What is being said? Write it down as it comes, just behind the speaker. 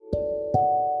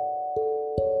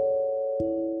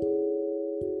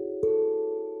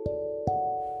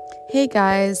Hey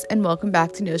guys, and welcome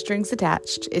back to No Strings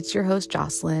Attached. It's your host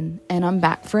Jocelyn, and I'm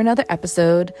back for another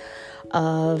episode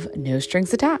of No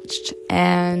Strings Attached.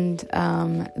 And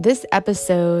this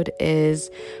episode is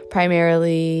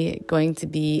primarily going to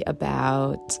be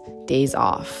about days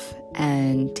off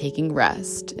and taking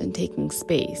rest and taking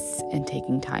space and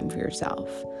taking time for yourself,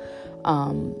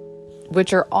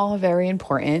 which are all very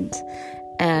important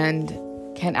and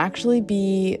can actually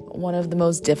be one of the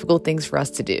most difficult things for us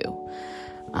to do.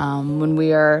 When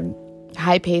we are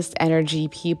high-paced energy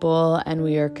people and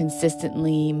we are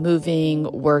consistently moving,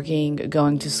 working,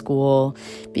 going to school,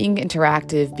 being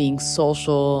interactive, being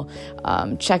social,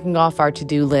 checking off our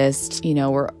to-do list,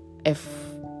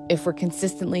 if we're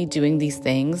consistently doing these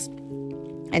things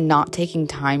and not taking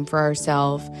time for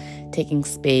ourselves, taking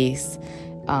space,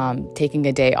 taking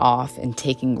a day off and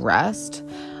taking rest,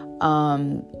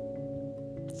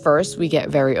 first, we get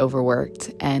very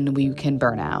overworked and we can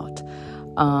burn out.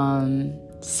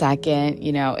 Second,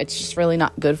 it's just really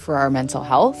not good for our mental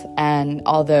health. And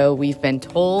although we've been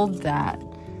told that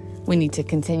we need to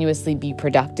continuously be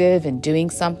productive and doing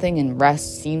something and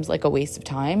rest seems like a waste of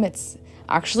time, it's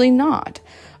actually not.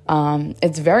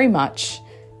 It's very much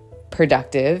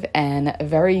productive and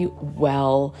very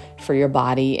well for your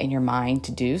body and your mind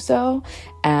to do so.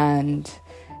 And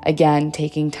again,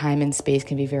 taking time and space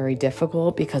can be very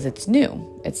difficult because it's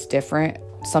new, it's different,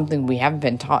 something we haven't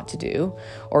been taught to do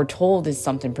or told is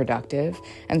something productive.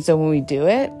 And so when we do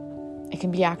it, it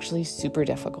can be actually super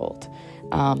difficult.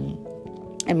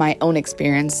 In my own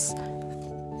experience,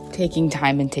 taking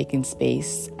time and taking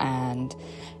space and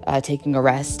taking a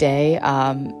rest day,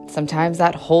 sometimes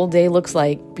that whole day looks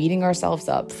like beating ourselves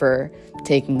up for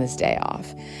taking this day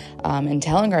off. And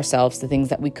telling ourselves the things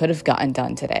that we could have gotten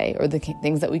done today, or the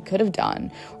things that we could have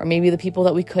done, or maybe the people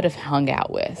that we could have hung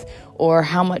out with, or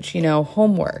how much,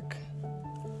 homework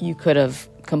you could have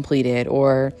completed,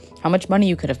 or how much money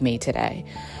you could have made today.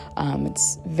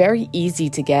 It's very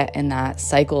easy to get in that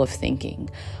cycle of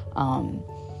thinking.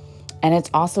 And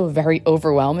it's also very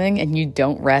overwhelming, and you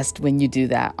don't rest when you do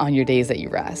that on your days that you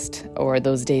rest, or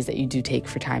those days that you do take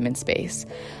for time and space.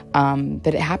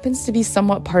 But it happens to be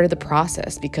somewhat part of the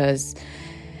process, because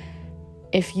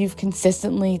if you've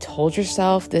consistently told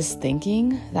yourself this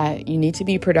thinking that you need to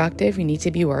be productive, you need to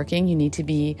be working, you need to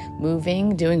be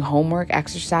moving, doing homework,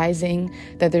 exercising,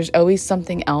 that there's always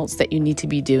something else that you need to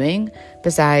be doing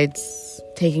besides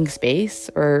taking space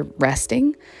or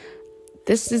resting,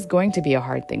 this is going to be a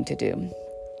hard thing to do.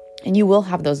 And you will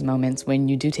have those moments when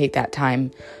you do take that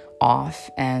time off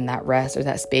and that rest or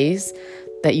that space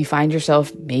that you find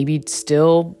yourself maybe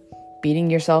still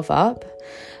beating yourself up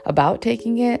about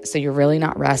taking it. So you're really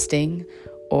not resting,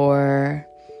 or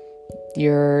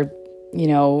you're,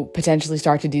 potentially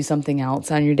start to do something else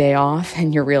on your day off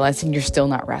and you're realizing you're still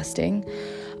not resting.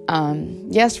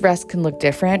 Yes, rest can look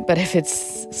different, but if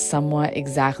it's somewhat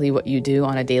exactly what you do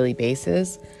on a daily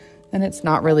basis, then it's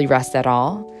not really rest at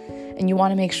all. And you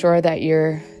want to make sure that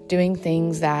you're doing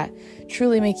things that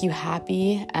truly make you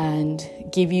happy and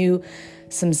give you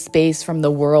some space from the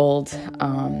world,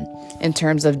 in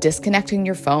terms of disconnecting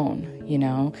your phone,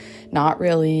 not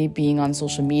really being on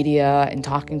social media and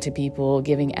talking to people,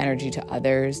 giving energy to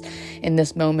others. In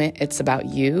this moment, it's about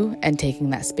you and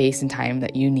taking that space and time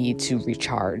that you need to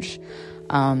recharge.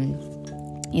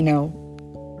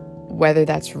 Whether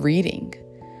that's reading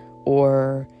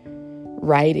or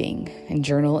writing and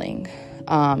journaling,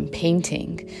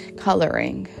 painting,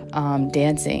 coloring,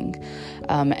 dancing,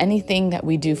 anything that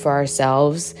we do for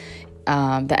ourselves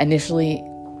that initially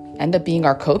end up being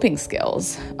our coping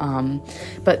skills,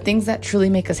 but things that truly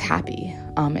make us happy.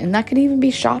 And that can even be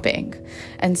shopping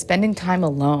and spending time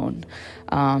alone,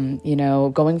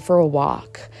 going for a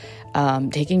walk,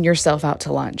 taking yourself out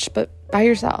to lunch, but by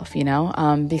yourself,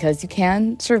 because you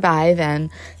can survive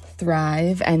and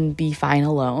thrive and be fine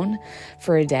alone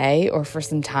for a day or for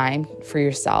some time for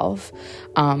yourself.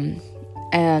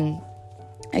 And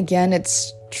again,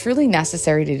 it's truly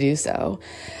necessary to do so,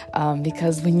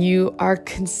 because when you are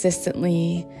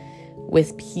consistently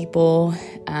with people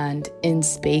and in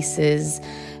spaces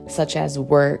such as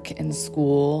work and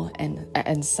school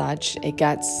and such, it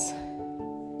gets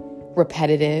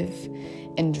repetitive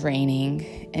and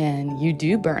draining, and you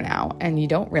do burn out, and you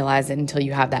don't realize it until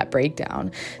you have that breakdown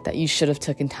that you should have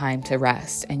taken time to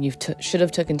rest, and you should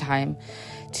have taken time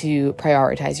to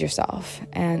prioritize yourself.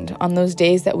 And on those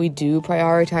days that we do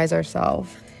prioritize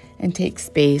ourselves and take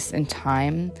space and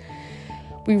time,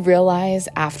 we realize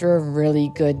after a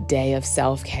really good day of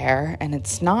self-care, and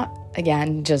it's not,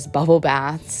 again, just bubble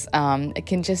baths, it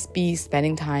can just be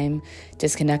spending time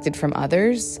disconnected from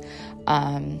others,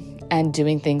 and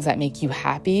doing things that make you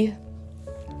happy.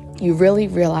 you really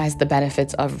realize the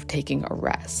benefits of taking a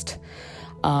rest.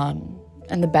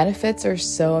 And the benefits are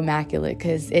so immaculate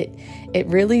because it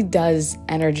really does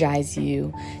energize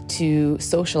you to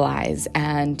socialize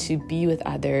and to be with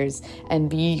others and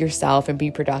be yourself and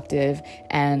be productive.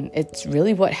 And it's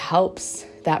really what helps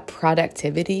that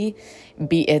productivity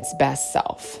be its best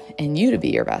self and you to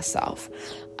be your best self.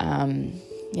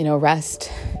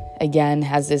 Rest, again,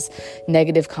 has this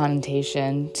negative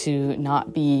connotation to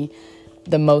not be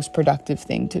the most productive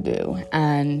thing to do.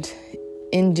 And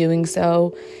in doing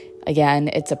so, again,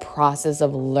 it's a process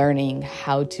of learning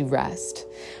how to rest,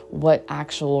 what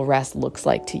actual rest looks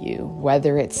like to you,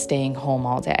 whether it's staying home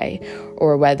all day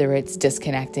or whether it's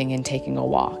disconnecting and taking a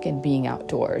walk and being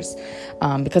outdoors,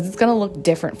 because it's going to look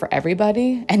different for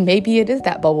everybody. And maybe it is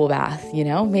that bubble bath,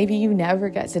 maybe you never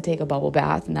get to take a bubble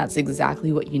bath and that's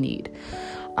exactly what you need.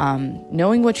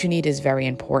 Knowing what you need is very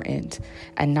important,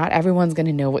 and not everyone's going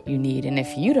to know what you need. And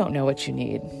if you don't know what you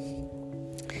need,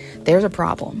 there's a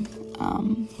problem.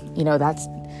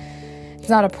 It's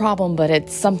not a problem, but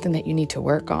it's something that you need to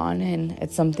work on. And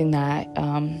it's something that,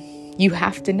 you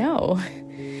have to know,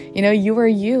 you are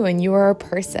you and you are a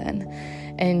person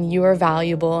and you are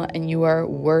valuable and you are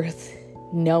worth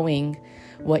knowing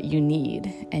what you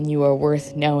need. And you are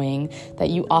worth knowing that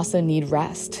you also need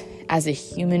rest as a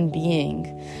human being,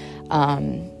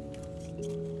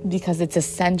 because it's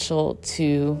essential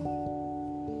to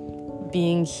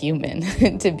being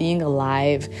human, to being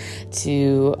alive,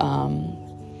 to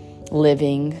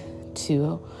living,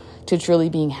 to truly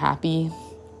being happy.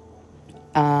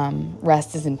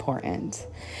 Rest is important.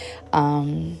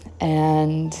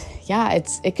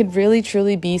 It could really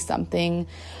truly be something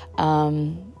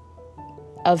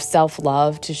of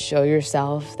self-love, to show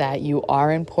yourself that you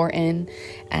are important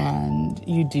and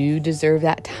you do deserve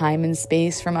that time and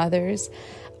space from others.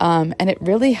 And it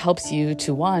really helps you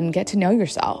to, one, get to know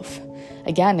yourself.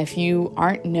 Again, if you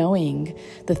aren't knowing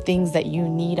the things that you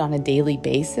need on a daily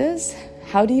basis,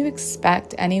 how do you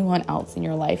expect anyone else in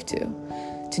your life to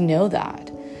know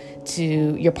that?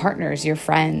 To your partners, your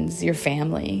friends, your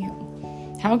family?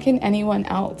 How can anyone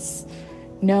else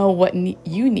know what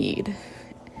you need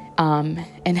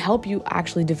and help you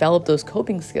actually develop those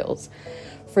coping skills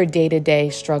for day-to-day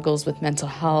struggles with mental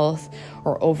health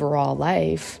or overall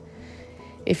life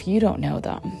if you don't know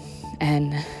them?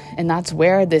 And that's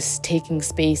where this taking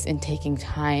space and taking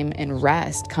time and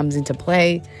rest comes into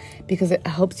play, because it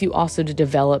helps you also to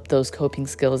develop those coping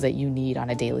skills that you need on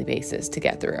a daily basis to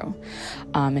get through.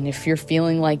 And if you're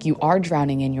feeling like you are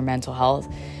drowning in your mental health,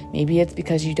 maybe it's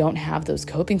because you don't have those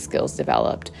coping skills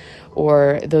developed,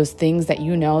 or those things that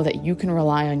that you can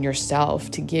rely on yourself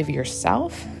to give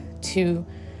yourself to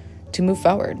move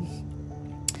forward.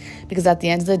 Because at the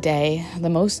end of the day, the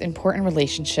most important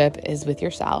relationship is with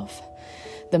yourself.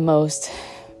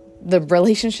 The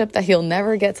relationship that you'll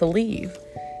never get to leave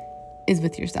is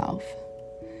with yourself.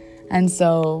 And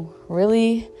so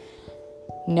really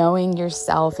knowing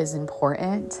yourself is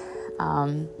important.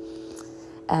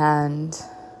 And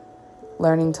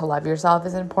learning to love yourself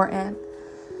is important.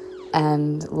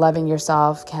 And loving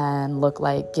yourself can look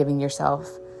like giving yourself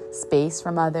space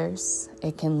from others.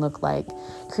 It can look like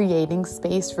creating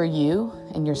space for you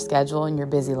in your schedule and your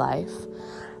busy life.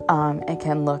 It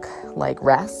can look like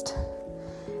rest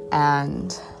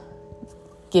and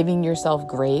giving yourself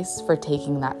grace for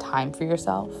taking that time for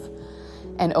yourself.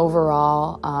 And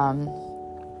overall,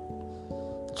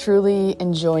 truly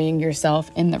enjoying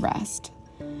yourself in the rest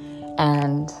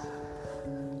and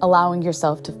allowing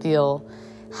yourself to feel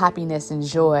happiness and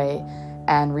joy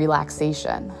and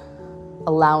relaxation.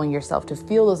 Allowing yourself to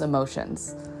feel those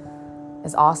emotions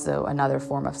is also another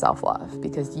form of self-love,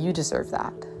 because you deserve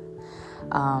that.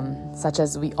 Such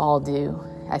as we all do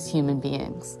as human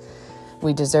beings.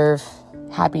 We deserve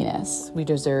happiness. We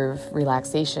deserve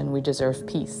relaxation. We deserve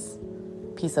peace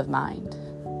of mind.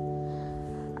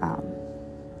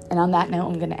 And on that note,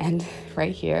 I'm going to end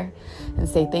right here and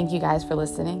say thank you guys for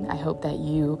listening. I hope that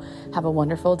you have a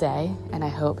wonderful day, and I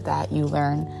hope that you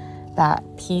learn that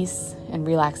peace and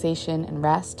relaxation and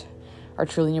rest are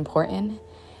truly important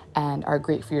and are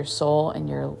great for your soul and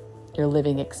your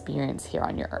living experience here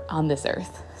on this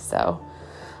earth. So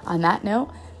on that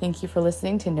note, thank you for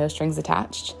listening to No Strings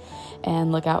Attached,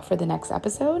 and look out for the next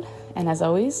episode. And as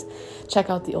always, check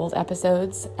out the old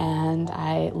episodes, and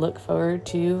I look forward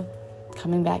to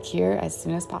coming back here as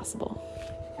soon as possible.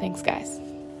 Thanks, guys.